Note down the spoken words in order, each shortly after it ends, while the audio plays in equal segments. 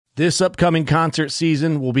This upcoming concert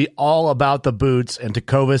season will be all about the boots, and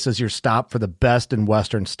Tecovas is your stop for the best in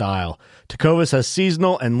Western style. Tecovas has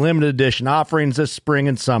seasonal and limited edition offerings this spring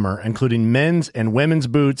and summer, including men's and women's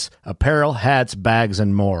boots, apparel, hats, bags,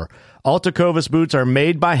 and more. All Tecovas boots are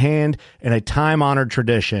made by hand in a time-honored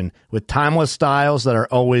tradition with timeless styles that are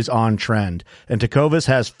always on trend. And Tecovas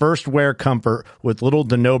has first wear comfort with little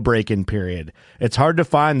to no break-in period. It's hard to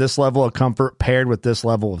find this level of comfort paired with this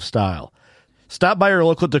level of style. Stop by your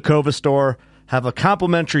local Tecovas store, have a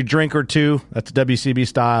complimentary drink or two, that's WCB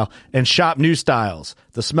style, and shop new styles.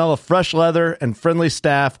 The smell of fresh leather and friendly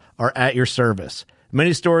staff are at your service.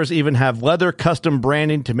 Many stores even have leather custom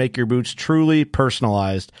branding to make your boots truly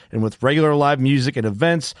personalized. And with regular live music and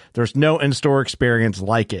events, there's no in-store experience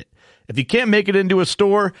like it. If you can't make it into a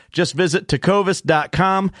store, just visit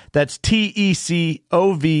Tecovas.com. That's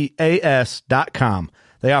TECOVAS.com.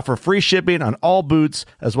 They offer free shipping on all boots,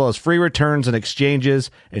 as well as free returns and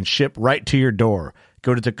exchanges, and ship right to your door.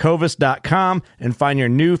 Go to Tecovas.com and find your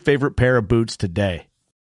new favorite pair of boots today.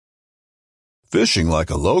 Fishing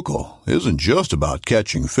like a local isn't just about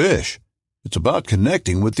catching fish. It's about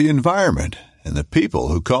connecting with the environment and the people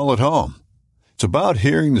who call it home. It's about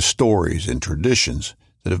hearing the stories and traditions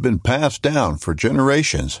that have been passed down for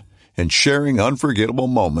generations and sharing unforgettable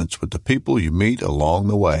moments with the people you meet along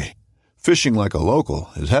the way. Fishing like a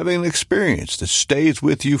local is having an experience that stays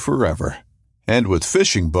with you forever. And with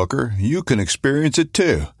Fishing Booker, you can experience it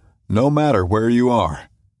too, no matter where you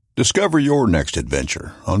are. Discover your next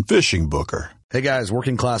adventure on Fishing Booker. Hey guys,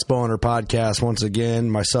 Working Class Bowhunter Podcast once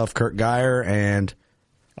again. Myself, Kurt Geyer, and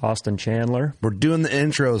Austin Chandler. We're doing the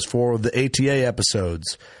intros for the ATA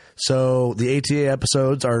episodes. So the ATA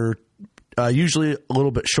episodes are usually a little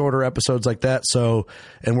bit shorter episodes like that. So,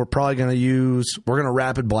 and we're probably going to we're going to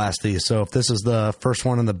rapid blast these. So if this is the first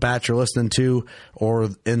one in the batch you're listening to, or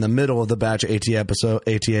in the middle of the batch of ATA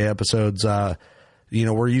episodes,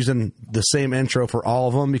 we're using the same intro for all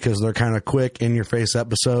of them because they're kind of quick, in-your-face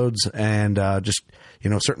episodes and just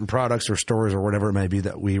certain products or stories or whatever it may be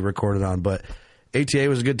that we recorded on. But ATA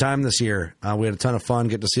was a good time this year. We had a ton of fun,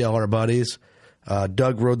 get to see all our buddies.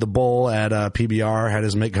 Doug rode the bull at PBR, had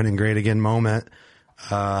his make hunting great again moment.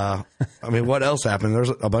 What else happened? There's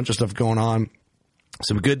a bunch of stuff going on.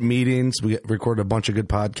 Some good meetings. We recorded a bunch of good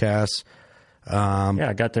podcasts.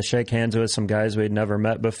 I got to shake hands with some guys we'd never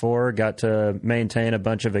met before, got to maintain a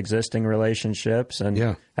bunch of existing relationships,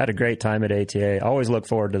 and had a great time at ATA. Always look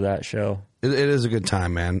forward to that show. It is a good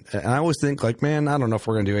time, man. And I always think, I don't know if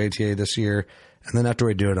we're going to do ATA this year. And then after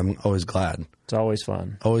we do it, I'm always glad. It's always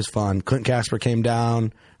fun. Always fun. Clint Casper came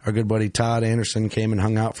down. Our good buddy Todd Anderson came and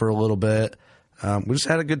hung out for a little bit. We just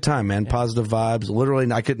had a good time, man. Positive vibes.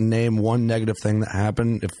 Literally, I couldn't name one negative thing that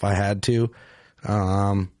happened if I had to.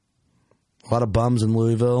 A lot of bums in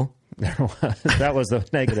Louisville. That was the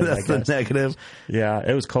negative, That's I guess. The negative. Yeah,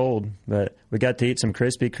 it was cold, but we got to eat some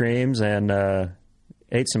Krispy Kremes and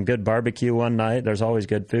ate some good barbecue one night. There's always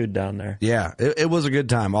good food down there. Yeah, it was a good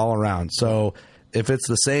time all around. So if it's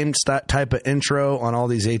the same type of intro on all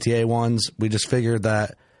these ATA ones, we just figured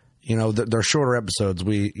that, they're shorter episodes.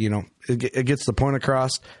 It gets the point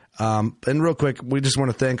across. And real quick, we just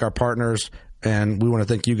want to thank our partners, and we want to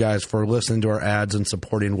thank you guys for listening to our ads and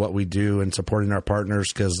supporting what we do and supporting our partners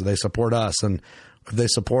because they support us. And if they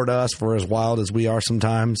support us for as wild as we are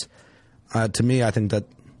sometimes, to me, I think that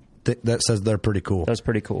says they're pretty cool. That's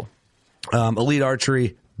pretty cool. Elite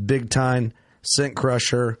Archery, Big Time, Scent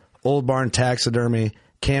Crusher, Old Barn Taxidermy,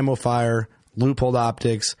 Camo Fire, Loophole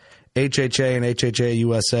Optics, HHA and HHA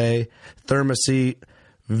USA, Thermoset,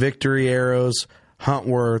 Victory Arrows,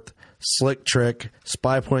 Huntworth, Slick Trick,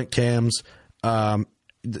 Spy Point Cams,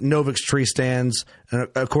 Novix Tree Stands, and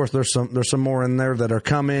of course there's some more in there that are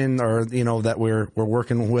coming or that we're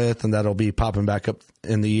working with and that'll be popping back up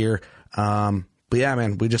in the year. But yeah,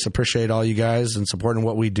 man, we just appreciate all you guys and supporting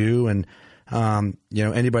what we do. And,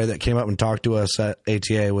 anybody that came up and talked to us at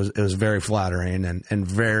ATA it was very flattering and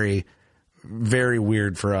very, very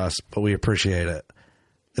weird for us, but we appreciate it.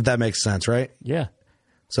 If that makes sense, right? Yeah.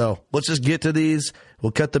 So let's just get to these.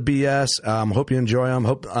 We'll cut the BS. Hope you enjoy them.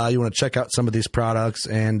 Hope you want to check out some of these products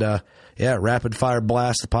and, rapid fire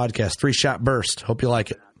blast the podcast, 3-shot burst. Hope you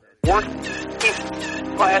like it.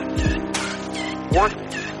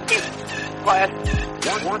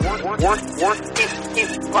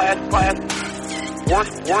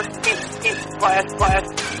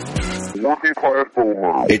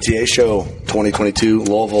 ATA show 2022,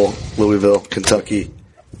 Louisville, Kentucky.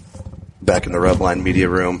 Back in the Revline Media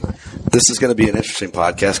Room. This is going to be an interesting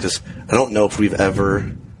podcast because I don't know if we've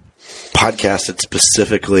ever podcasted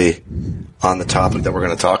specifically on the topic that we're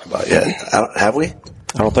going to talk about yet. Have we?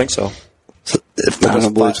 I don't think so. So I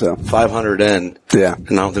don't believe so. 500 in. Yeah.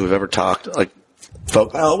 And I don't think we've ever talked, like,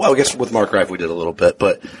 well, I guess with Mark Reif we did a little bit.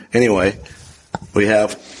 But anyway, we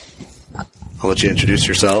have, I'll let you introduce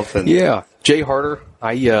yourself. And yeah, Jay Harder.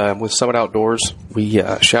 I'm with Summit Outdoors. We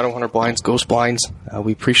Shadow Hunter blinds, ghost blinds.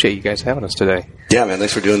 We appreciate you guys having us today. Yeah, man.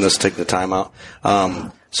 Thanks for doing this, taking the time out.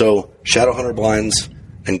 So Shadow Hunter blinds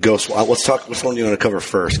and ghost. Let's talk. Which one do you want to cover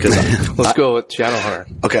first? Let's go with Shadow Hunter.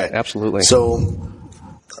 Okay, absolutely. So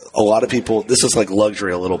a lot of people. This is like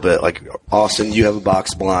luxury a little bit. Like Austin, you have a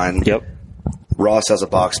box blind. Yep. Ross has a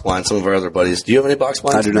box blind. Some of our other buddies. Do you have any box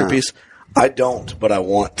blinds? I do not. Piece? I don't, but I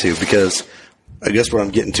want to because I guess what I'm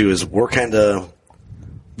getting to is we're kind of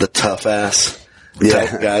the tough ass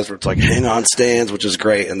type guys where it's like hang on stands, which is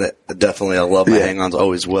great, and that definitely I love my hang-ons,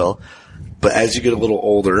 always will. But as you get a little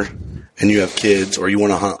older and you have kids or you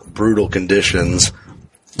want to hunt brutal conditions,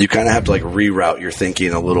 you kind of have to like reroute your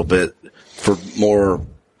thinking a little bit for more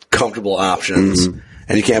comfortable options. Mm-hmm.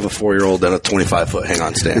 And you can't have a 4-year-old and a 25-foot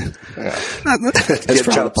hang-on stand. That's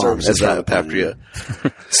child services after you.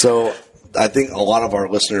 So I think a lot of our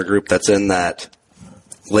listener group that's in that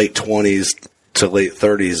late 20s to late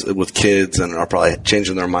 30s with kids and are probably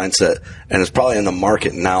changing their mindset and is probably in the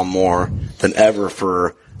market now more than ever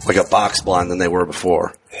for like a box blind than they were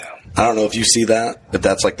before. Yeah. I don't know if you see that, if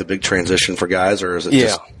that's like the big transition for guys, or is it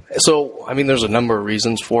just... So, I mean, there's a number of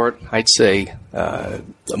reasons for it. I'd say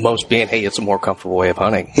most being, hey, it's a more comfortable way of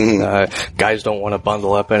hunting. Mm-hmm. Guys don't want to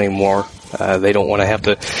bundle up anymore. They don't want to have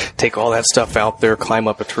to take all that stuff out there, climb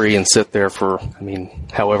up a tree, and sit there for,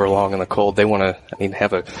 however long in the cold. They want to,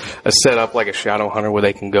 have a setup like a Shadow Hunter where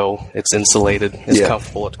they can go. It's insulated. It's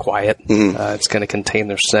comfortable. It's quiet. Mm-hmm. It's going to contain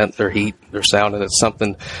their scent, their heat, their sound, and it's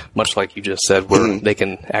something much like you just said where they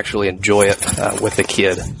can actually enjoy it with a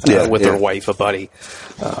kid, with their wife, a buddy.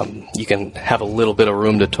 You can have a little bit of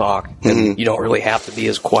room to talk, and you don't really have to be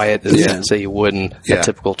as quiet as say you would in a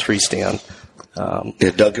typical tree stand.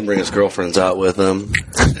 Doug can bring his girlfriends out with him,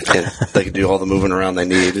 and they can do all the moving around they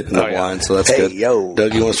need in the blind, so that's good. Yo.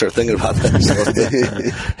 Doug, you want to start thinking about that?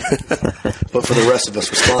 But for the rest of us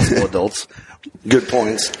responsible adults, good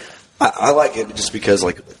points. I like it just because,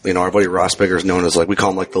 our buddy Ross Bigger is known as, we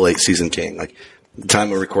call him, the late season king. The time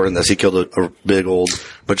we're recording this, he killed a big old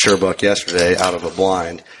mature buck yesterday out of a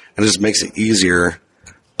blind, and it just makes it easier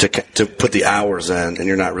to put the hours in, and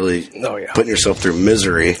you're not really putting yourself through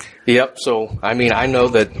misery. Yep. So, I know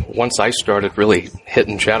that once I started really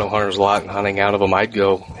hitting Shadow Hunters a lot and hunting out of them, I'd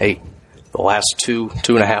go, hey, the last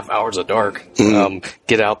 2.5 hours of dark,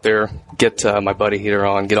 get out there, get my buddy heater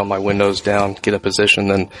on, get all my windows down, get a position,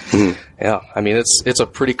 and it's a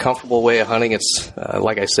pretty comfortable way of hunting. It's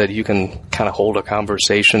like I said, you can kind of hold a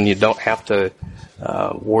conversation. You don't have to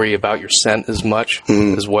worry about your scent as much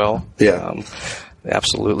as well. Yeah.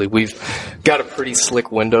 Absolutely. We've got a pretty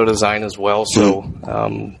slick window design as well,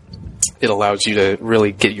 so it allows you to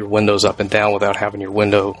really get your windows up and down without having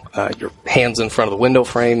your hands in front of the window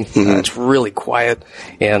frame. It's really quiet,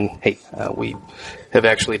 and we have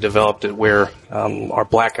actually developed it where our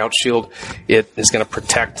blackout shield, it is going to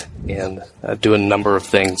protect and do a number of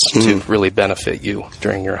things to really benefit you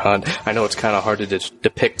during your hunt. I know it's kind of hard to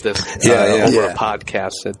depict this over a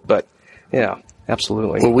podcast, but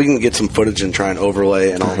absolutely. Well, we can get some footage and try and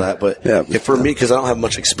overlay and all that, but for me, because I don't have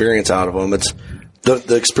much experience out of them, it's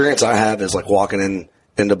the experience I have is walking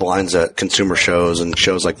into blinds at consumer shows and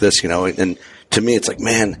shows like this, and to me, it's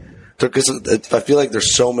man, because I feel like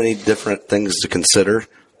there's so many different things to consider,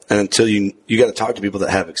 and until you got to talk to people that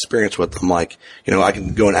have experience with them, I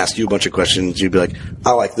can go and ask you a bunch of questions, you'd be like,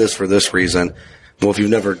 I like this for this reason. Well, if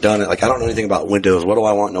you've never done it, I don't know anything about windows. What do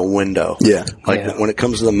I want in a window? Yeah. When it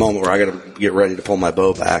comes to the moment where I got to get ready to pull my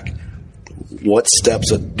bow back, what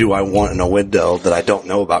steps do I want in a window that I don't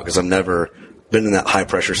know about because I've never been in that high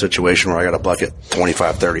pressure situation where I got a bucket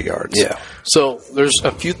 25, 30 yards? Yeah. So there's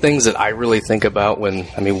a few things that I really think about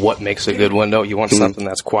what makes a good window. You want something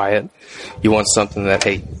that's quiet. You want something that,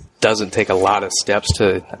 doesn't take a lot of steps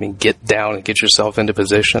to, get down and get yourself into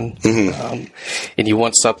position. And you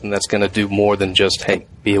want something that's going to do more than just,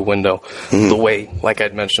 be a window. The way, like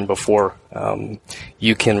I'd mentioned before,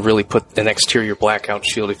 you can really put an exterior blackout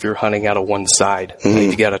shield if you're hunting out of one side.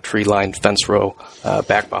 If you got a tree-lined fence row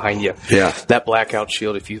back behind you. Yeah. That blackout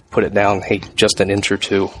shield, if you put it down, just an inch or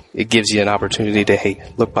two, it gives you an opportunity to,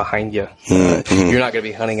 look behind you. You're not going to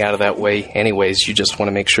be hunting out of that way anyways. You just want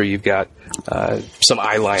to make sure you've got some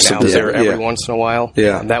eye line out there every once in a while.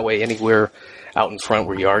 Yeah. And that way, anywhere out in front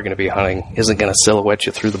where you are going to be hunting isn't going to silhouette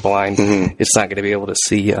you through the blind. It's not going to be able to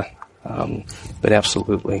see you. But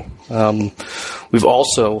absolutely. We've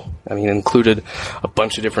also, included a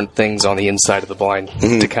bunch of different things on the inside of the blind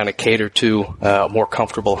to kind of cater to a more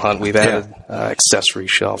comfortable hunt. We've added accessory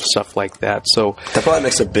shelves, stuff like that. So that probably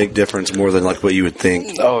makes a big difference more than like what you would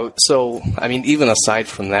think. Oh, so, even aside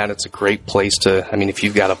from that, it's a great place to, if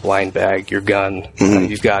you've got a blind bag, your gun,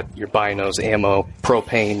 you've got your binos, ammo,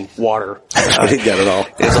 propane, water. You got it all.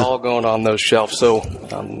 It's all going on those shelves. So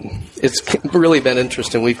it's really been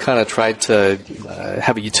interesting. We've kind of tried to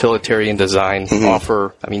have a utilitarian design,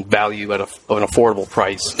 offer, value at an affordable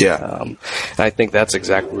price. Yeah. And I think that's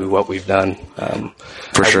exactly what we've done.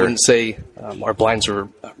 For sure. I wouldn't say our blinds are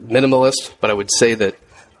minimalist, but I would say that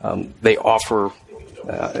they offer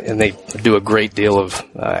and they do a great deal of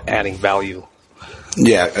adding value.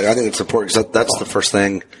 Yeah, I think it's important because that's the first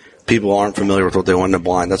thing. People aren't familiar with what they want in a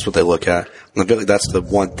blind. That's what they look at. And I feel like that's the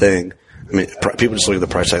one thing. People just look at the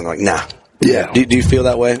price tag and they're like, nah. Yeah. Do you feel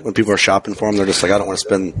that way when people are shopping for them? They're just like, I don't want to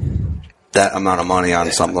spend that amount of money on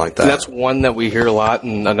something like that. And that's one that we hear a lot.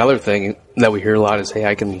 And another thing that we hear a lot is, hey,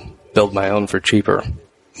 I can build my own for cheaper.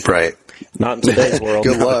 Right. Not in today's world.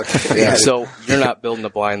 Good luck. Yeah. So you're not building a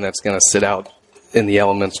blind that's going to sit out in the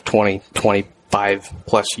elements 25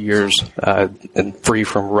 plus years and free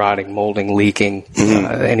from rotting, molding, leaking,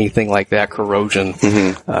 anything like that, corrosion.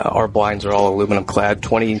 Our blinds are all aluminum clad,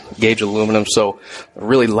 20 gauge aluminum, so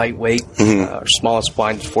really lightweight. Our smallest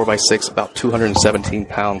blind is 4x6, about 217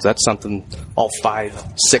 pounds. That's something all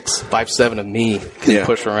 5'6", 5'7" of me can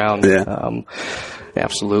push around. Yeah.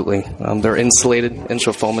 Absolutely. They're insulated,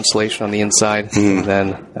 intra-foam insulation on the inside. And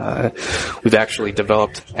then we've actually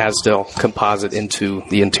developed Azdel composite into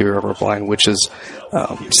the interior of our blind, which is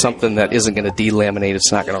something that isn't going to delaminate. It's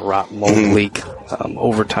not going to rot, mold, leak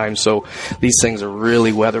over time. So these things are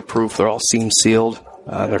really weatherproof. They're all seam sealed.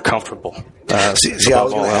 They're comfortable. See, I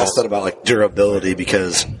was going to ask that about like durability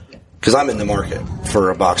because I'm in the market for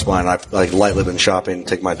a box blind. I've lightly been shopping,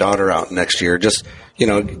 take my daughter out next year. Just,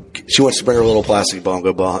 she wants to bring her little plastic ball and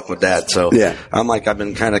go ball hunting with dad. So I've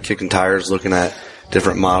been kind of kicking tires, looking at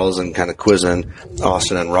different models and kind of quizzing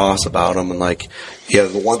Austin and Ross about them. And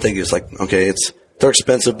the one thing is they're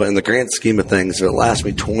expensive, but in the grand scheme of things, it lasts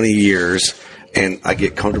me 20 years and I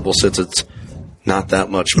get comfortable since it's not that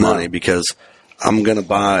much money because I'm going to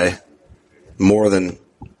buy more than.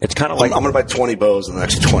 It's kind of like I'm going to buy 20 bows in the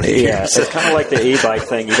next 20 years. Yeah, it's kind of like the e-bike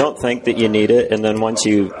thing. You don't think that you need it, and then once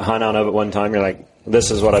you hunt on it one time, you're like, "This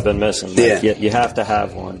is what I've been missing." You have to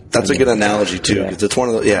have one. That's a good analogy too, because it's one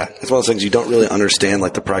of those things you don't really understand,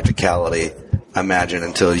 like the practicality. I imagine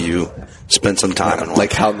until you spend some time and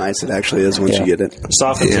like how nice it actually is once you get it.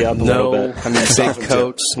 Softens you up a little bit. Safe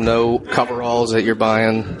coats, no coveralls that you're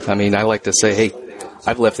buying. I like to say, hey,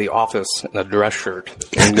 I've left the office in a dress shirt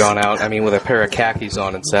and gone out, with a pair of khakis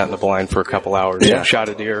on and sat in the blind for a couple hours and shot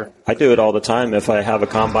a deer. I do it all the time. If I have a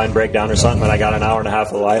combine breakdown or something and I got an hour and a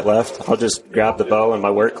half of light left, I'll just grab the bow and my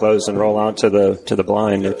work clothes and roll out to the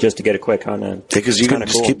blind just to get a quick hunt in. Because you can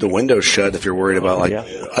just keep the windows shut if you're worried about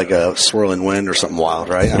like a swirling wind or something wild,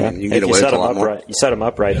 right? You can get away with a lot more. You set them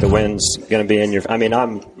up right, the wind's going to be in your...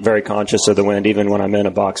 I'm very conscious of the wind even when I'm in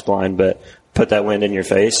a box blind, but put that wind in your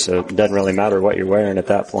face, so it doesn't really matter what you're wearing at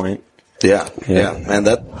that point. Yeah. And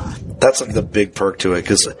that's like the big perk to it,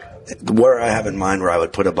 because where I have in mind where I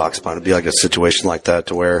would put a box blind would be like a situation like that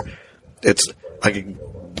to where it's I could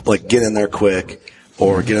like get in there quick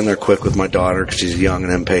or get in there quick with my daughter because she's young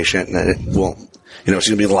and impatient and it won't, she's going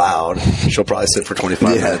to be loud. She'll probably sit for 25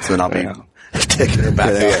 minutes and then I'll be taking her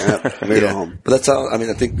back out. Go home. But that's how, I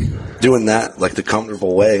think doing that like the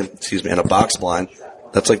comfortable way, in a box blind,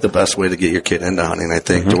 that's like the best way to get your kid into hunting, I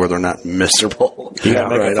think, to where they're not miserable. You can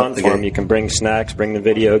make it fun for them. You can bring snacks, bring the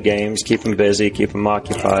video games, keep them busy, keep them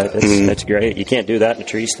occupied. It's great. You can't do that in a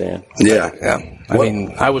tree stand. Yeah.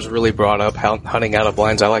 I was really brought up hunting out of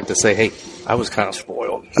blinds. I like to say, hey, I was kind of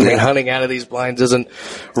spoiled. Hunting out of these blinds isn't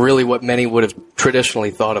really what many would have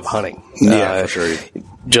traditionally thought of hunting. Yeah, for sure.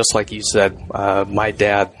 Just like you said, my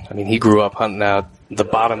dad, he grew up hunting out the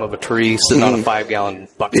bottom of a tree, sitting on a 5-gallon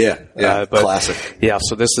bucket. But classic. Yeah,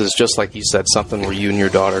 so this is just like you said, something where you and your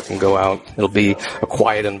daughter can go out. It'll be a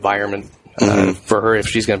quiet environment for her if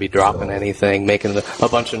she's going to be dropping anything, making a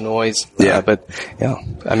bunch of noise.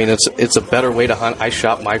 It's a better way to hunt. I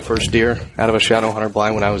shot my first deer out of a shadow hunter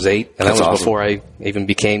blind when I was 8, and that was awesome. Before I even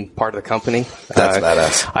became part of the company. That's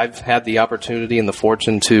badass. I've had the opportunity and the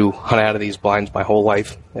fortune to hunt out of these blinds my whole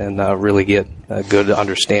life and really get a good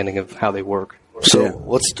understanding of how they work.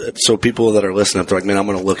 So people that are listening, they're like, man, I'm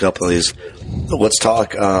going to look up these. Let's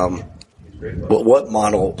talk. What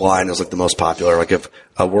model blind is like the most popular? Like if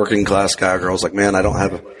a working class guy or girl's like, man, I don't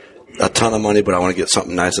have a ton of money, but I want to get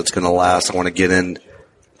something nice that's going to last. I want to get in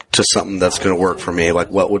to something that's going to work for me? Like,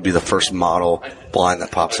 what would be the first model blind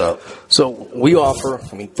that pops up? So we offer,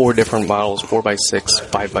 4 different models: 4x6,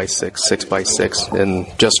 5x6, 6x6, and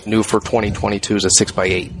just new for 2022 is a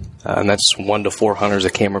 6x8, and that's 1 to 4 hunters, a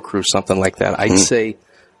camera crew, something like that. I'd say.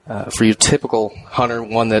 For your typical hunter,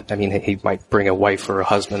 one that, he might bring a wife or a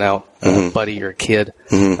husband out, a buddy or a kid,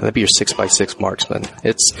 that'd be your 6x6 marksman.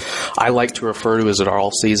 I like to refer to it as an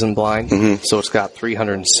all-season blind, so it's got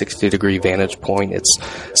 360-degree vantage point. It's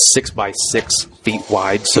 6x6 feet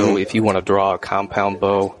wide, so if you want to draw a compound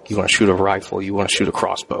bow, you want to shoot a rifle, you want to shoot a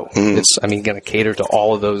crossbow. It's, going to cater to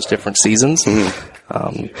all of those different seasons.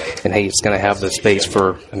 It's going to have the space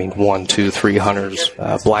for, 1, 2, 3 hunters,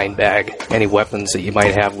 blind bag, any weapons that you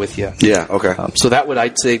might have with you. Yeah, okay. So that would,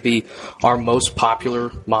 I'd say, be our most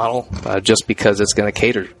popular model, just because it's going to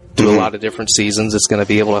cater to a lot of different seasons. It's going to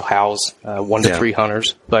be able to house 1 to 3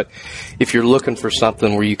 hunters. But if you're looking for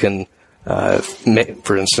something where you can,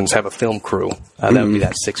 for instance, have a film crew, that would be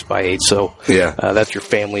that 6x8. So that's your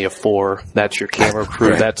family of 4. That's your camera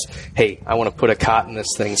crew. Right. That's, hey, I want to put a cot in this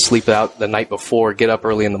thing, sleep out the night before, get up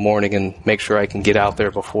early in the morning, and make sure I can get out there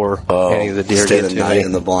before any of the deer stay get the to night me.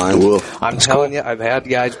 In the blind. I'm telling you, I've had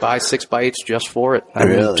guys buy 6x8s just for it.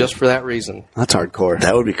 Just for that reason. That's hardcore.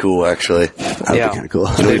 That would be cool, actually. That would be kind of cool.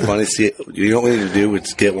 It'd be funny. You know what we need to do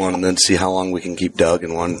is get one and then see how long we can keep Doug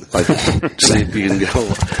in one. Like, see if you can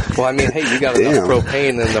go. Well, hey, you got enough propane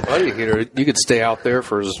in the buddy heater. You could stay out there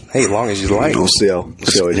for as long as you like. We'll see how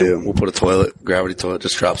we do. We'll put a gravity toilet,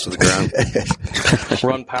 just drops to the ground.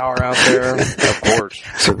 Run power out there, of course.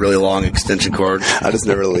 It's a really long extension cord. I just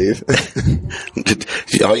never leave.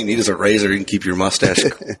 All you need is a razor. You can keep your mustache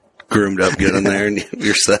groomed up, get in there, and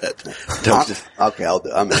you're set. Okay, I'll do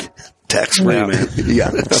it. I'm in. Tax-free, man.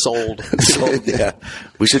 Yeah. Sold. Yeah.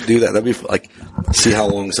 We should do that. That'd be like, see how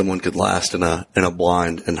long someone could last in a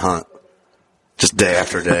blind and hunt. Just day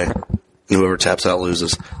after day. And whoever taps out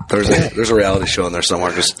loses. There's a reality show in there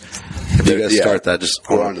somewhere. Just, if you guys start that, just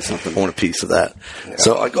hold on to something. I want a piece of that. Yeah.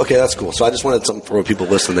 So, okay, that's cool. So I just wanted something for when people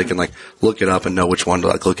listen, they can look it up and know which one to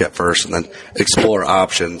look at first and then explore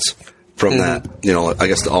options from that, I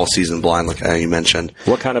guess the all-season blind, like you mentioned.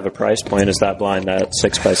 What kind of a price point is that blind at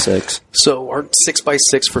 6x6? So our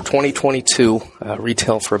 6x6 for 2022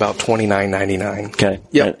 retail for about $29.99. Okay.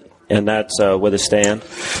 Yep. And that's with a stand?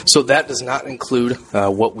 So that does not include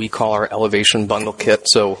what we call our elevation bundle kit.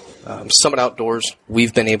 So Summit Outdoors,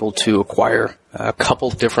 we've been able to acquire a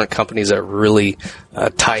couple different companies that really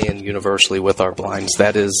tie in universally with our blinds.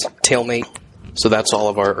 That is Tailmate. So that's all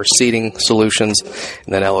of our seating solutions,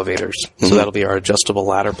 and then elevators. So that'll be our adjustable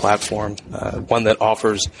ladder platform, one that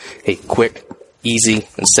offers a quick, easy,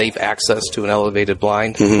 and safe access to an elevated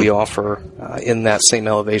blind. We offer, in that same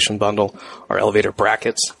elevation bundle, our elevator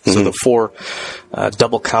brackets. So the 4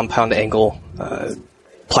 double compound angle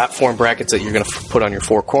platform brackets that you're going to put on your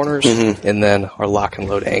 4 corners, and then our lock and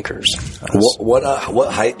load anchors.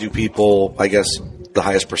 What height do people, I guess, the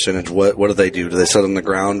highest percentage, what do they do? Do they sit on the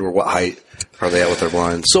ground, or what height are they at with their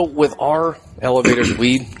blinds? So with our elevators,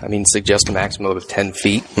 we suggest a maximum of 10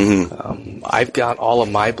 feet. I've got all of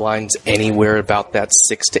my blinds anywhere about that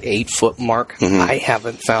 6 to 8 foot mark. I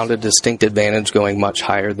haven't found a distinct advantage going much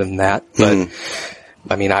higher than that, but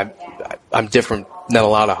I'm different than a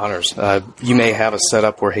lot of hunters. You may have a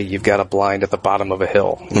setup where, hey, you've got a blind at the bottom of a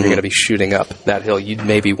hill. And you're going to be shooting up that hill. You'd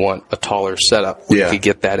maybe want a taller setup where you could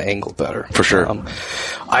get that angle better. For sure.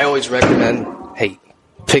 I always recommend, hey,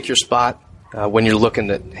 pick your spot. When you're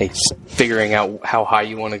looking at, figuring out how high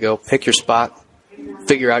you want to go, pick your spot.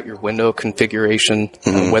 Figure out your window configuration,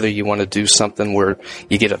 whether you want to do something where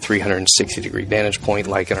you get a 360-degree vantage point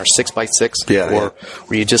like in our 6x6, or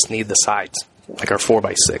where you just need the sides, like our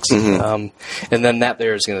 4x6. And then that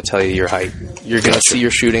there is going to tell you your height. You're going to see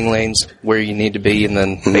your shooting lanes where you need to be, and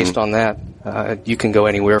then based on that, you can go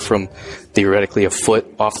anywhere from theoretically a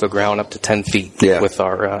foot off the ground up to 10 feet with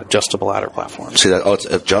our adjustable ladder platform. See that? Oh, it's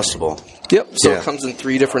adjustable. Yep. So it comes in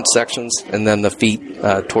 3 different sections, and then the feet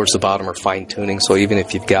towards the bottom are fine-tuning. So even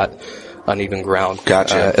if you've got uneven ground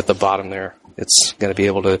at the bottom there, it's going to be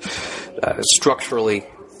able to structurally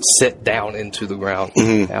sit down into the ground.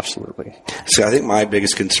 Absolutely. So I think my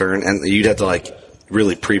biggest concern, and you'd have to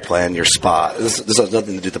really pre-plan your spot. This has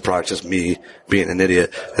nothing to do with the product, just me being an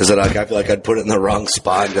idiot, is that I feel like I'd put it in the wrong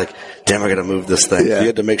spot and be like, damn, I got to move this thing. You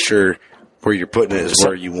had to make sure where you're putting it is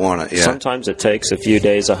where you want it. Sometimes it takes a few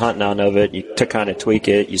days of hunting out of it to kind of tweak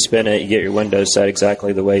it. You spin it, you get your windows set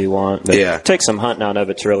exactly the way you want. But it takes some hunting out of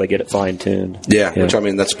it to really get it fine-tuned. Which,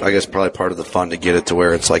 that's, I guess, probably part of the fun to get it to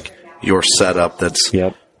where it's like your setup that's...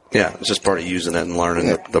 it's just part of using it and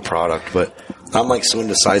learning the product. But I'm so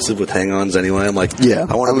indecisive with hang-ons anyway. I'm like,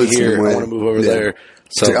 I want to be here, I want to move over there.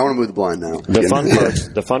 So I want to move the blind now.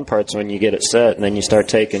 The fun part's when you get it set and then you start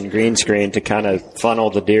taking green screen to kind of funnel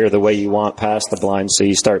the deer the way you want past the blind. So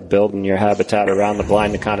you start building your habitat around the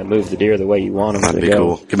blind to kind of move the deer the way you want them That'd to be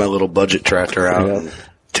go. Cool. Get my little budget tractor out and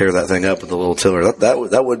tear that thing up with a little tiller.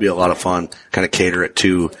 That would be a lot of fun. Kind of cater it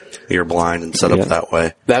to your blind and set up that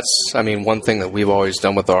way. That's, one thing that we've always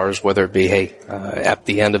done with ours, whether it be, at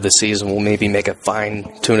the end of the season, we'll maybe make a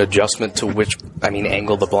fine-tune adjustment to which,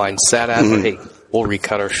 angle the blind sat at, or, we'll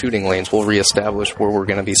recut our shooting lanes. We'll reestablish where we're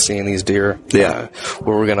going to be seeing these deer, where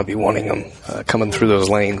we're going to be wanting them coming through those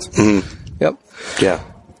lanes. Mm-hmm. Yep. Yeah,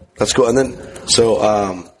 that's cool. And then, so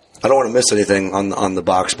I don't want to miss anything on the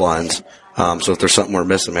box blinds. So if there's something we're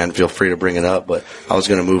missing, man, feel free to bring it up. But I was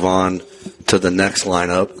going to move on to the next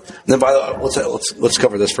lineup. And then, by the way, let's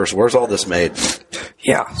cover this first. Where's all this made?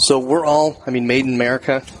 Yeah, so we're all, made in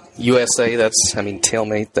America. USA, that's,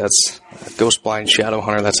 Tailmate, that's Ghost Blind, Shadow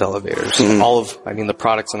Hunter, that's Elevators. Mm-hmm. All of, the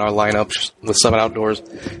products in our lineup with Summit Outdoors,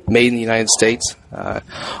 made in the United States.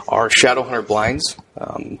 Our Shadow Hunter blinds,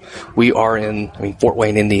 we are in, Fort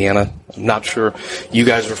Wayne, Indiana. I'm not sure you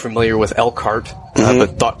guys are familiar with Elkhart,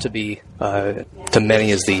 but thought to be, to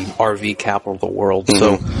many, is the RV capital of the world. Mm-hmm.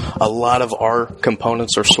 So a lot of our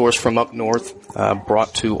components are sourced from up north,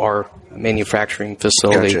 brought to our manufacturing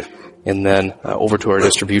facility. Gotcha. And then over to our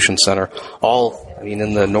distribution center, all,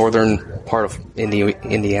 in the northern part of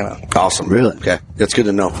Indiana. Awesome. Really? Okay. That's good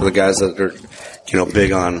to know for the guys that are,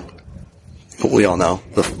 big on what we all know,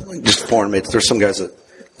 just foreign made. There's some guys that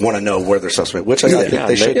want to know where their stuff's made, which I think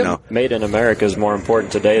they should know. Made in America is more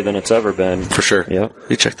important today than it's ever been. For sure. Yeah.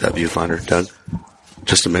 You check that viewfinder, Doug,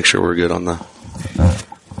 just to make sure we're good on the.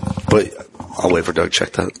 But I'll wait for Doug to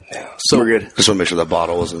check that. Yeah. So we're good. Just want to make sure that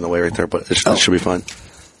bottle was in the way right there, but it should be fine.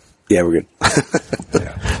 Yeah, we're good.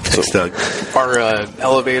 Thanks, Doug. Our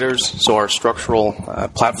elevators, so our structural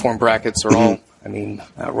platform brackets are all,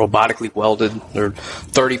 robotically welded. They're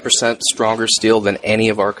 30% stronger steel than any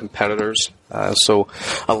of our competitors. So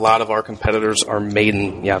a lot of our competitors are made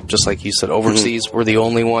in, just like you said, overseas. Mm-hmm. We're the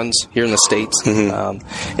only ones here in the States.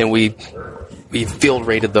 Mm-hmm. And we field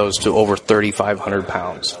rated those to over 3,500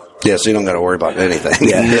 pounds. Yeah, so you don't got to worry about anything.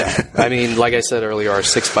 Yeah. Like I said earlier, our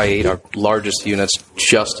 6x8, our largest unit's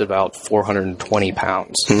just about 420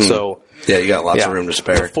 pounds. Mm-hmm. So yeah, you got lots of room to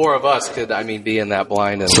spare. The four of us could, be in that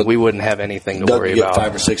blind, and so we wouldn't have anything to worry about.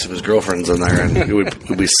 5 or 6 of his girlfriends in there, and it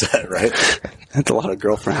would be set, right? That's a lot of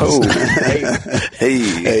girlfriends. Oh,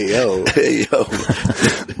 hey, yo.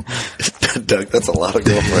 Doug, that's a lot of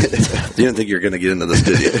girlfriends. You didn't think you were going to get into this,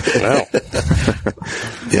 did you? No.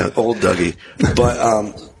 Yeah, old Dougie.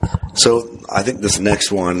 But so I think this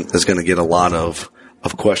next one is going to get a lot of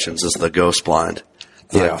questions. Is the Ghost Blind?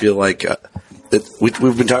 Yeah. I feel like we've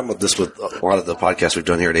been talking about this with a lot of the podcasts we've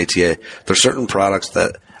done here at ATA. There's certain products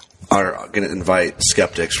that are going to invite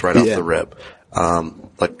skeptics right off the rip,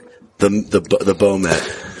 like the Bowmet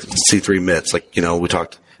C3 mitts. Like we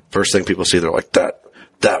talked. First thing people see, they're like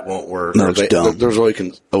that won't work. No, it's dumb. There's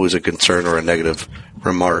always a concern or a negative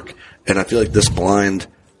remark, and I feel like this blind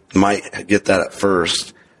might get that at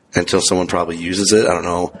first until someone probably uses it. I don't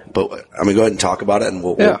know, but go ahead and talk about it, and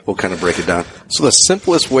we'll kind of break it down. So the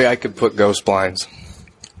simplest way I could put Ghost Blinds,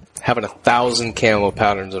 having 1,000 camo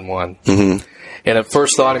patterns in one. Mm-hmm. And at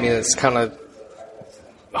first thought, it's kind of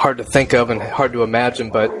hard to think of and hard to imagine,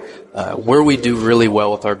 but where we do really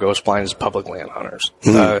well with our Ghost Blind is public land hunters.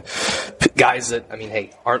 Mm-hmm. Guys that,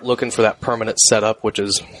 aren't looking for that permanent setup, which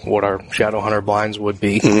is what our Shadow Hunter blinds would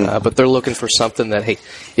be, but they're looking for something that,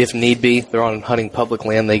 if need be, they're on hunting public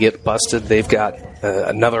land, they get busted, they've got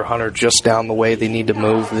another hunter just down the way they need to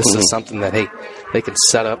move. This is something that, they can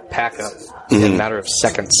set up, pack up in a matter of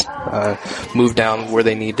seconds, move down where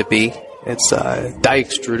they need to be. It's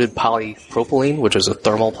die-extruded polypropylene, which is a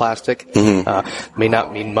thermoplastic. Mm-hmm. May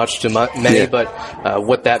not mean much to many, but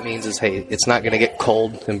what that means is, it's not going to get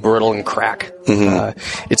cold and brittle and crack. Mm-hmm.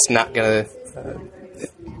 It's not going to,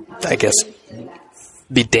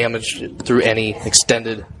 be damaged through any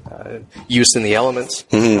extended use in the elements.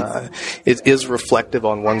 Mm-hmm. It is reflective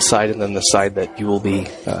on one side, and then the side that you will be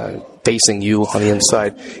facing you on the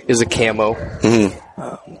inside is a camo.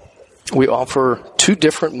 Mm-hmm. We offer 2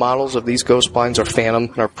 different models of these Ghost Blinds, our Phantom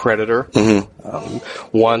and our Predator.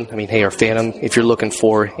 Mm-hmm. One, our Phantom, if you're looking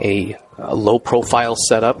for a low-profile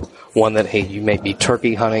setup, one that, you may be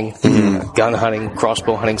turkey hunting, gun hunting,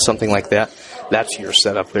 crossbow hunting, something like that, that's your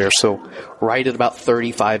setup there. So right at about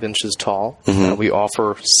 35 inches tall, we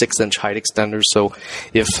offer 6-inch height extenders. So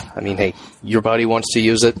if, your buddy wants to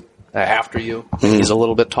use it after you, he's a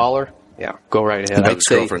little bit taller, yeah, go right ahead. Doug's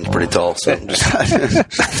girlfriend's pretty tall, so I'm just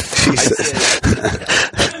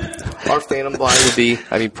Our Phantom blind would be,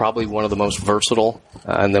 probably one of the most versatile.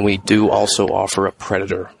 And then we do also offer a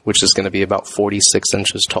Predator, which is going to be about 46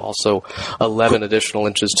 inches tall. So 11 additional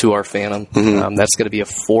inches to our Phantom. Mm-hmm. That's going to be a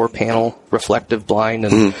 4-panel reflective blind.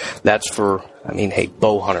 And that's for,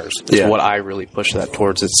 bow hunters. Is what I really push that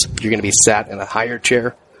towards. You're going to be sat in a higher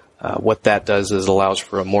chair. What that does is allows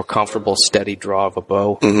for a more comfortable, steady draw of a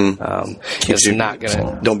bow. Mm-hmm. It's not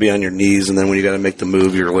gonna. Don't be on your knees, and then when you got to make the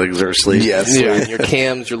move, your legs are asleep. Yes, and your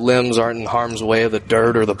cams, your limbs aren't in harm's way of the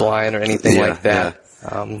dirt or the blind or anything like that.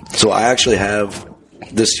 Yeah. So I actually have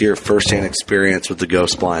this year firsthand experience with the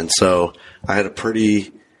ghost blind. So I had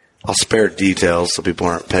I'll spare details so people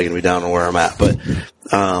aren't pegging me down on where I'm at, but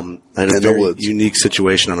I had a very unique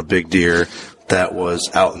situation on a big deer that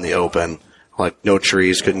was out in the open. Like, no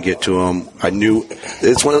trees, couldn't get to them. I knew,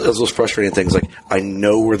 it's one of those frustrating things, like, I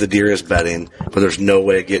know where the deer is bedding, but there's no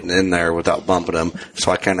way of getting in there without bumping him.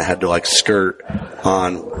 So I kind of had to, skirt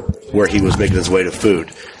on where he was making his way to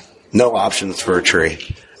food. No options for a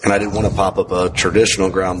tree. And I didn't want to pop up a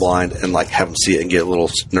traditional ground blind and, have him see it and get a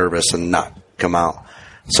little nervous and not come out.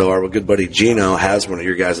 So our good buddy Gino has one of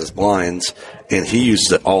your guys' blinds, and he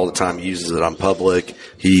uses it all the time. He uses it on public.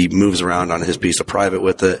 He moves around on his piece of private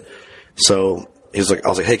with it. So I was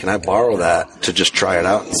like, hey, can I borrow that to just try it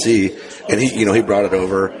out and see? And he brought it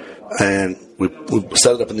over, and we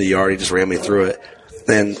set it up in the yard. He just ran me through it.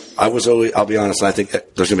 And I'll be honest, I think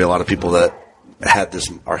there's going to be a lot of people that had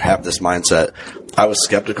this or have this mindset. I was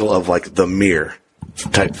skeptical of the mirror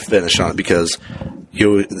type finish on it because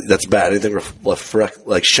that's bad. Anything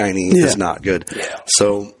shiny is not good. Yeah.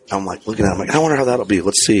 So I'm looking at it, I wonder how that'll be.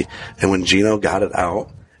 Let's see. And when Gino got it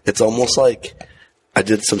out, it's almost like I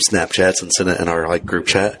did some Snapchats and sent it in our group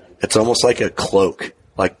chat. It's almost like a cloak,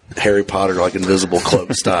 like Harry Potter, invisible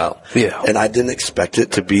cloak style. Yeah. And I didn't expect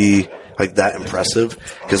it to be that impressive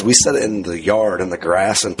because we set it in the yard in the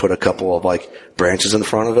grass and put a couple of branches in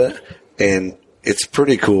front of it, and it's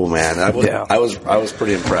pretty cool, man. I was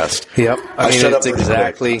pretty impressed. Yep. It's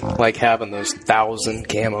exactly like having those 1,000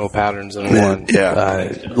 camo patterns in one.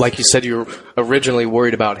 Yeah. Like you said, you were originally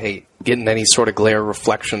worried about, getting any sort of glare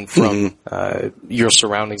reflection from your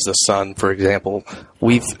surroundings, the sun, for example.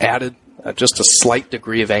 We've added just a slight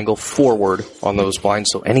degree of angle forward on those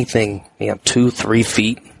blinds, so anything 2-3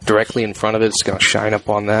 feet directly in front of it is going to shine up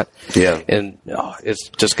on that. Yeah. And it's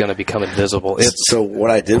just going to become invisible. So what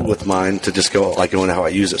I did with mine, to just go into how I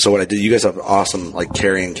use it. So what I did, you guys have an awesome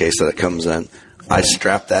carrying case that it comes in. I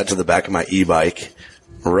strapped that to the back of my e-bike,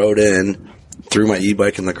 rode in, threw my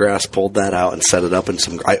e-bike in the grass, pulled that out, and set it up in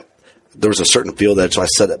there was a certain field edge, so I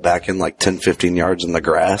set it back in 10, 15 yards in the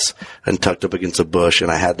grass and tucked up against a bush,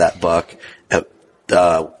 and I had that buck at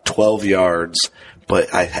 12 yards,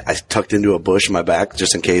 but I tucked into a bush in my back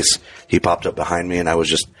just in case he popped up behind me and I was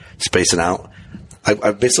just spacing out.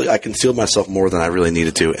 I concealed myself more than I really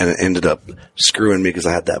needed to, and it ended up screwing me because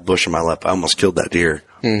I had that bush in my lap. I almost killed that deer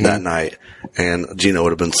that night, and Gino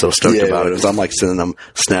would have been so stoked about it because I'm sending them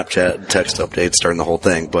Snapchat text updates during the whole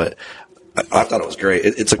thing, but I thought it was great.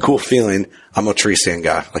 It's a cool feeling. I'm a tree stand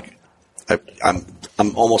guy.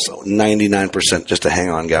 I'm almost 99% just a hang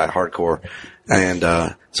on guy, hardcore. And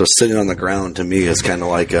so sitting on the ground to me is kind of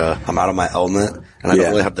I'm out of my element, and I don't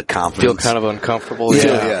really have the confidence. Feel kind of uncomfortable.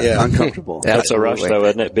 Yeah, uncomfortable. That's a rush, though,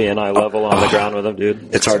 isn't it? Being eye level on the ground with them,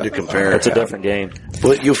 dude. It's hard to compare. It's a different game.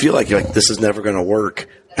 Well, you feel like this is never going to work,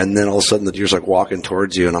 and then all of a sudden the deer's walking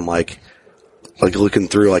towards you, and I'm looking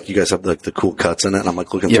through, you guys have the cool cuts in it, and I'm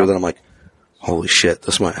looking through that, I'm holy shit,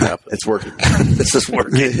 this might happen. It's working. This is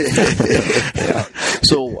working.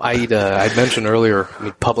 So I mentioned earlier,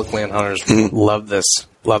 public land hunters love this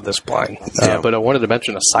blind. But I wanted to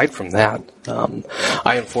mention, aside from that,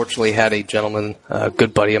 I unfortunately had a gentleman, a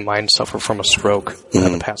good buddy of mine, suffer from a stroke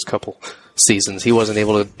in the past couple seasons. He wasn't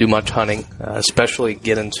able to do much hunting, especially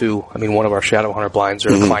get into, one of our shadow hunter blinds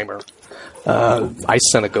or a climber. I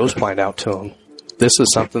sent a ghost blind out to him. This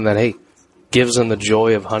is something that, gives him the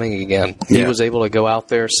joy of hunting again. He was able to go out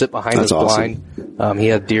there, sit behind his blind. He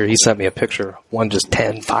had deer. He sent me a picture, one just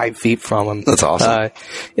 5 feet from him. That's awesome.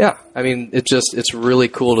 It's really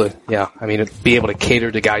cool to, be able to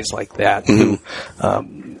cater to guys like that who,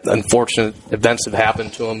 unfortunate events have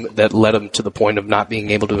happened to them that led them to the point of not being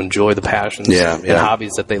able to enjoy the passions and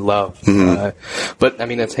hobbies that they love.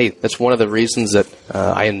 That's one of the reasons that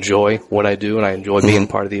I enjoy what I do, and I enjoy being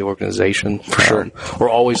part of the organization. For sure. We're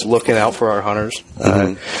always looking out for our hunters,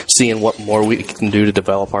 seeing what more we can do to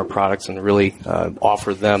develop our products and really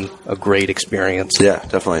offer them a great experience. Yeah,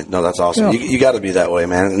 definitely. No, that's awesome. You got to be that way,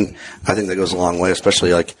 man. And I think that goes a long way,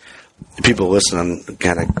 especially people listening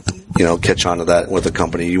kind of, catch on to that with a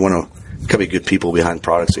company. You want to gotta be good people behind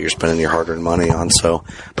products that you're spending your hard-earned money on. So,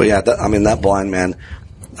 but yeah, that blind, man,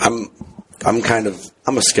 I'm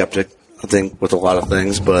a skeptic, I think, with a lot of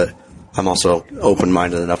things, but I'm also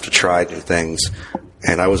open-minded enough to try new things.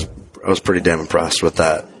 And I was pretty damn impressed with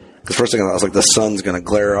that. Because first thing I was like, the sun's going to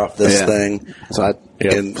glare off this thing. So I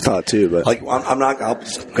thought too, but like, I'll be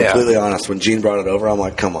completely honest. When Gene brought it over, I'm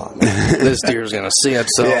like, come on, man. This deer's going to see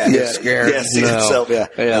itself. Get scared. See itself. Yeah.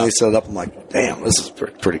 And he set it up. I'm like, damn, this is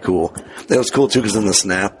pretty cool. It was cool too because in the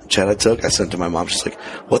Snapchat I took, I sent it to my mom. She's like,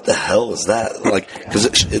 what the hell is that? Like,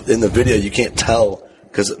 because in the video you can't tell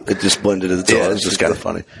because it just blended into it. It was just kind of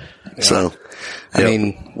funny. Yeah. So. I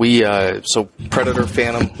mean, so Predator,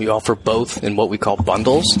 Phantom, we offer both in what we call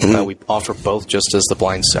bundles. We offer both just as the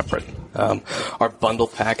blind separate. Our bundle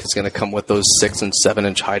pack is going to come with those 6 and 7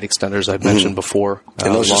 inch height extenders I've mentioned before.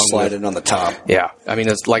 And those just slide in on the top. Yeah. I mean,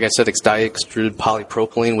 it's, like I said, it's die-extruded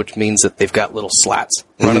polypropylene, which means that they've got little slats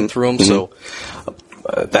running through them. So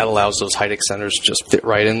that allows those height extenders to just fit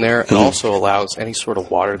right in there. It also allows any sort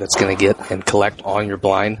of water that's going to get and collect on your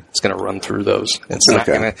blind, it's going to run through those. It's not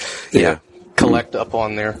going to collect up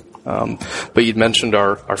on there. But you'd mentioned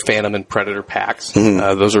our Phantom and Predator packs.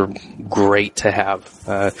 Those are great to have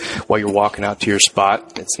while you're walking out to your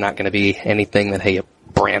spot. It's not going to be anything that, hey,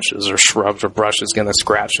 branches or shrubs or brush is going to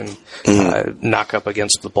scratch and knock up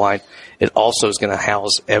against the blind. It also is going to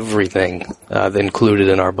house everything included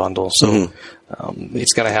in our bundle. So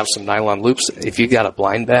it's going to have some nylon loops. If you got a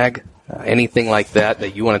blind bag, anything like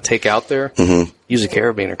that you want to take out there, use a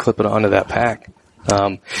carabiner, clip it onto that pack.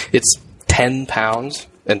 It's 10 pounds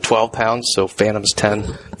and 12 pounds, so Phantom's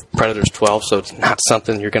 10, Predator's 12, so it's not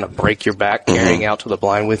something you're going to break your back carrying out to the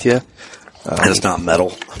blind with you. And it's not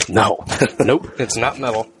metal. No. Nope, it's not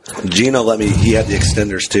metal. Gino he had the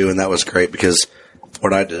extenders too, and that was great because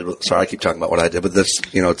what I did, sorry I keep talking about what I did, but this,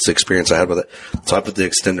 it's the experience I had with it. So I put the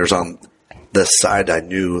extenders on the side I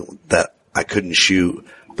knew that I couldn't shoot,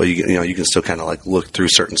 but you can still kind of like look through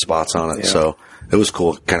certain spots on it. Yeah. So it was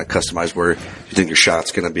cool, kind of customize where you think your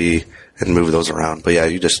shot's going to be and move those around. But yeah,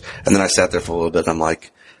 and then I sat there for a little bit and I'm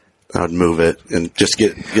like, I would move it and just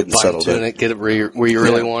get settled in. It, get it where you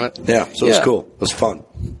really want it. Yeah. So it was cool. It was fun.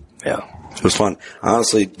 Yeah. It was fun. I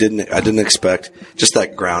honestly didn't expect just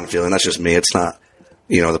that ground feeling. That's just me. It's not,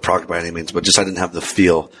 the product by any means, but just I didn't have the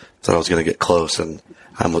feel that I was going to get close, and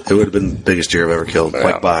it would have been the biggest deer I've ever killed,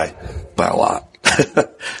 like by a lot.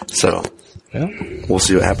 So we'll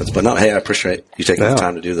see what happens. But no, hey, I appreciate you taking the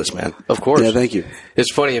time to do this, man. Of course. Yeah, thank you.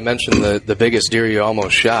 It's funny you mentioned the biggest deer you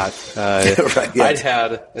almost shot. Right, yeah. I'd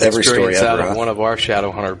had an experience out of one of our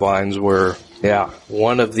shadow hunter blinds where,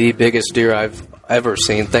 one of the biggest deer I've ever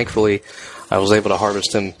seen. Thankfully, I was able to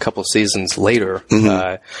harvest him a couple of seasons later.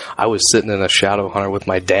 I was sitting in a shadow hunter with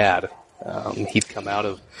my dad. He'd come out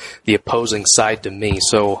of the opposing side to me.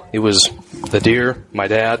 So it was the deer, my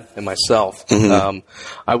dad, and myself.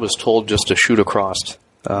 I was told just to shoot across.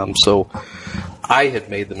 So I had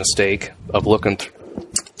made the mistake of looking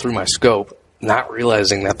through my scope, not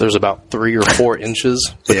realizing that there's about 3 or 4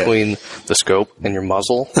 inches between the scope and your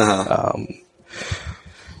muzzle.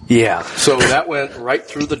 So that went right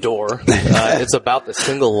through the door. It's about the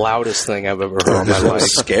single loudest thing I've ever heard in my life.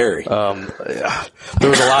 Scary. There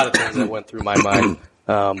was a lot of things that went through my mind.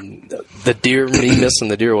 The deer, me missing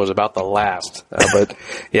the deer was about the last. But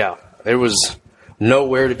there was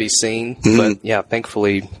nowhere to be seen. But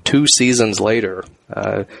thankfully 2 seasons later,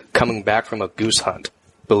 coming back from a goose hunt,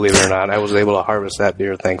 believe it or not, I was able to harvest that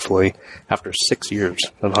deer, thankfully, after 6 years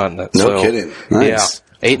of hunting it. No kidding. Nice.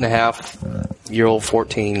 8.5-year-old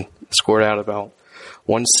 14 scored out about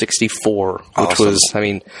 164, which was,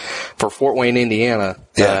 for Fort Wayne, Indiana,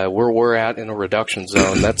 where we're at in a reduction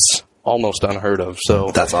zone, that's almost unheard of.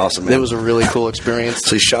 So that's awesome, man. It was a really cool experience.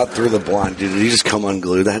 So he shot through the blind, dude. Did he just come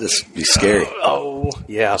unglued? That is be scary.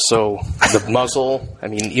 So the muzzle,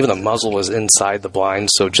 even the muzzle was inside the blind,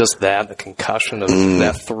 so just the concussion of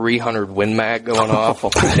that 300 Win Mag going off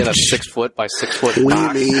in a 6 foot by 6 foot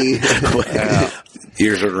box.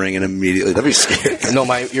 Ears are ringing immediately. That'd be scary. No,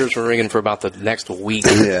 my ears were ringing for about the next week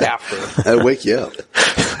after. That'd wake you up.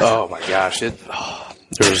 Oh my gosh. There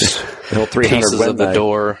was pieces of the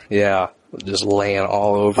door. Yeah. Just laying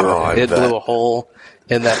all over. It blew a hole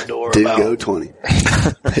in that door. Didn't go 20.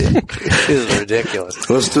 It was ridiculous.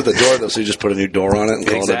 It was through the door, though, so you just put a new door on it and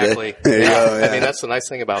call it a day. That's the nice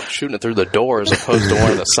thing about shooting it through the door as opposed to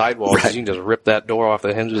one of the sidewalls. Right. You can just rip that door off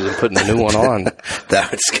the hinges and put a new one on.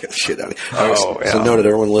 That would scare the shit out of me. So noted,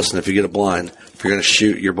 everyone listen, if you get a blind, if you're going to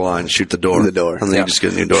shoot your blind, shoot the door. The door. And then you just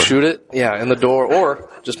get a new door. Shoot it, in the door, or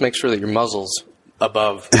just make sure that your muzzle's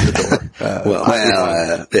above the door.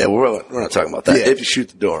 Yeah, we're not talking about that. Yeah. If you shoot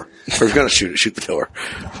the door, or you're going to shoot the door.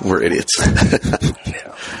 We're idiots.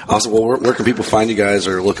 Yeah. Awesome. Well, where can people find you guys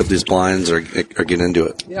or look up these blinds or get into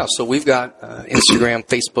it? Yeah, so we've got Instagram,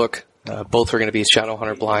 Facebook. Both are going to be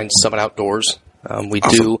Shadowhunter Blinds, Summit Outdoors. We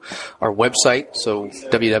do our website, so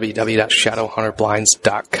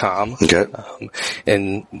www.shadowhunterblinds.com. Okay.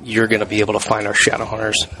 And you're going to be able to find our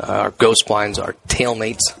Shadowhunters, our ghost blinds, our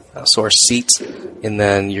tailmates, so our seats, and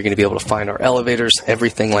then you're going to be able to find our elevators,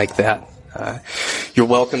 everything like that. You're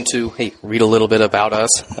welcome to, read a little bit about us,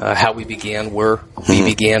 how we began, where we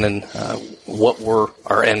began, and what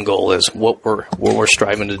our end goal is, what we're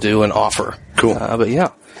striving to do and offer. Cool. But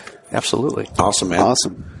yeah, absolutely. Awesome, man.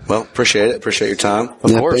 Awesome. Well, appreciate it. Appreciate your time.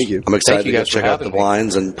 Of course. Thank you. I'm excited to go check out the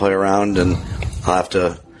blinds and play around, and I'll have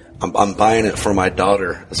to. I'm buying it for my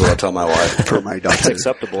daughter. Is what I tell my wife. For my daughter. That's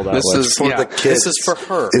acceptable. That This way. is for the kids. This is for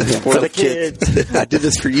her. It's for the kids. I did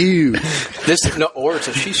this for you. Or it's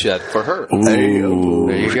a she shed for her. There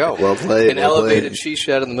you go. Well played. An elevated she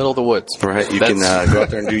shed in the middle of the woods. Right. You can go out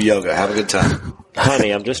there and do yoga. Have a good time.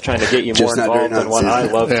 Honey, I'm just trying to get you more involved in what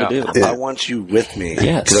I love to do. Yeah. I want you with me.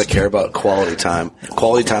 Yes. Because I care about quality time.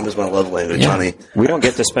 Quality time is my love language, honey. We don't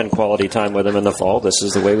get to spend quality time with them in the fall. This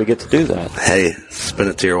is the way we get to do that. Hey, spin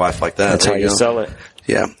it to your wife like that. That's how you sell it.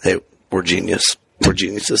 Yeah. Hey, we're genius. We're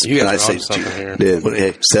geniuses. You guys I are say on something here. Yeah. But,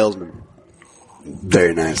 hey, Salesman.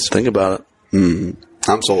 Very nice. think about it.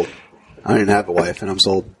 I'm sold. I don't even have a wife, and I'm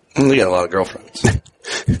sold. You got a lot of girlfriends.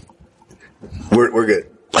 We're good.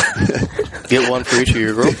 Get one for each of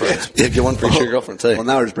your girlfriends. Yeah, get one for each of your girlfriends. Hey. Well,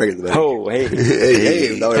 now we're just breaking the bank. Oh, hey.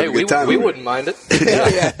 Hey, We wouldn't mind it.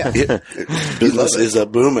 Business is a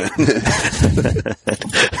booming.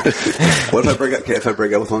 What if I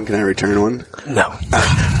break up with one? Can I return one? No.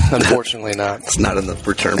 Unfortunately not. It's not in the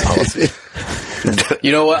return policy.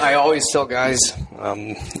 You know what? I always tell guys,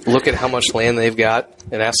 look at how much land they've got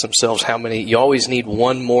and ask themselves how many. You always need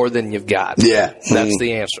one more than you've got. Yeah. That's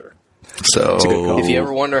the answer. So if you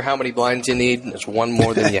ever wonder how many blinds you need, it's one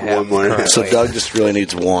more than you have. One more. Currently. So Doug just really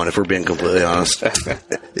needs one, if we're being completely honest.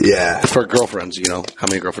 Yeah. For girlfriends, how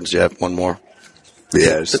many girlfriends do you have? One more?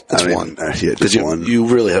 Yeah, one. Yeah, just one. You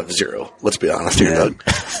really have zero. Let's be honest here, Doug.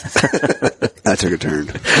 I took a turn.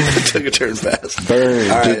 Took a turn fast.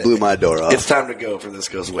 Burn. All right. Just blew my door off. It's time to go, for this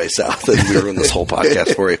goes way south, and we ruined this whole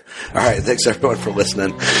podcast for you. All right, thanks everyone for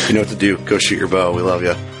listening. You know what to do. Go shoot your bow. We love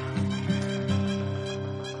you.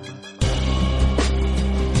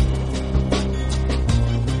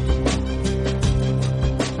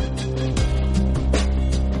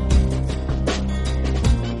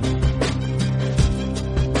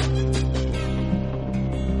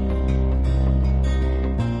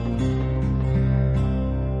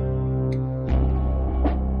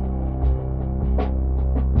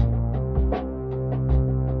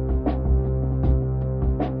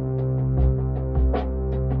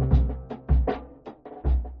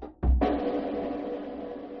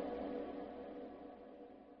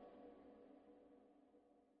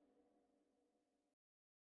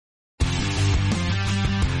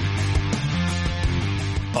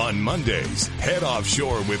 On Mondays, head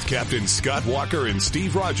offshore with Captain Scott Walker and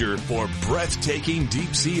Steve Roger for breathtaking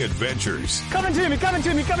deep-sea adventures. Coming to me.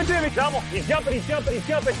 Double. He's jumping.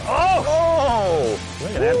 Oh!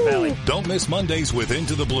 Look at that belly. Don't miss Mondays with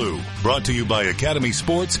Into the Blue. Brought to you by Academy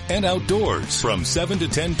Sports and Outdoors from 7 to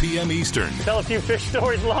 10 p.m. Eastern. Tell a few fish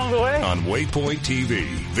stories along the way. On Waypoint TV,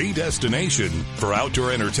 the destination for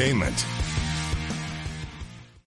outdoor entertainment.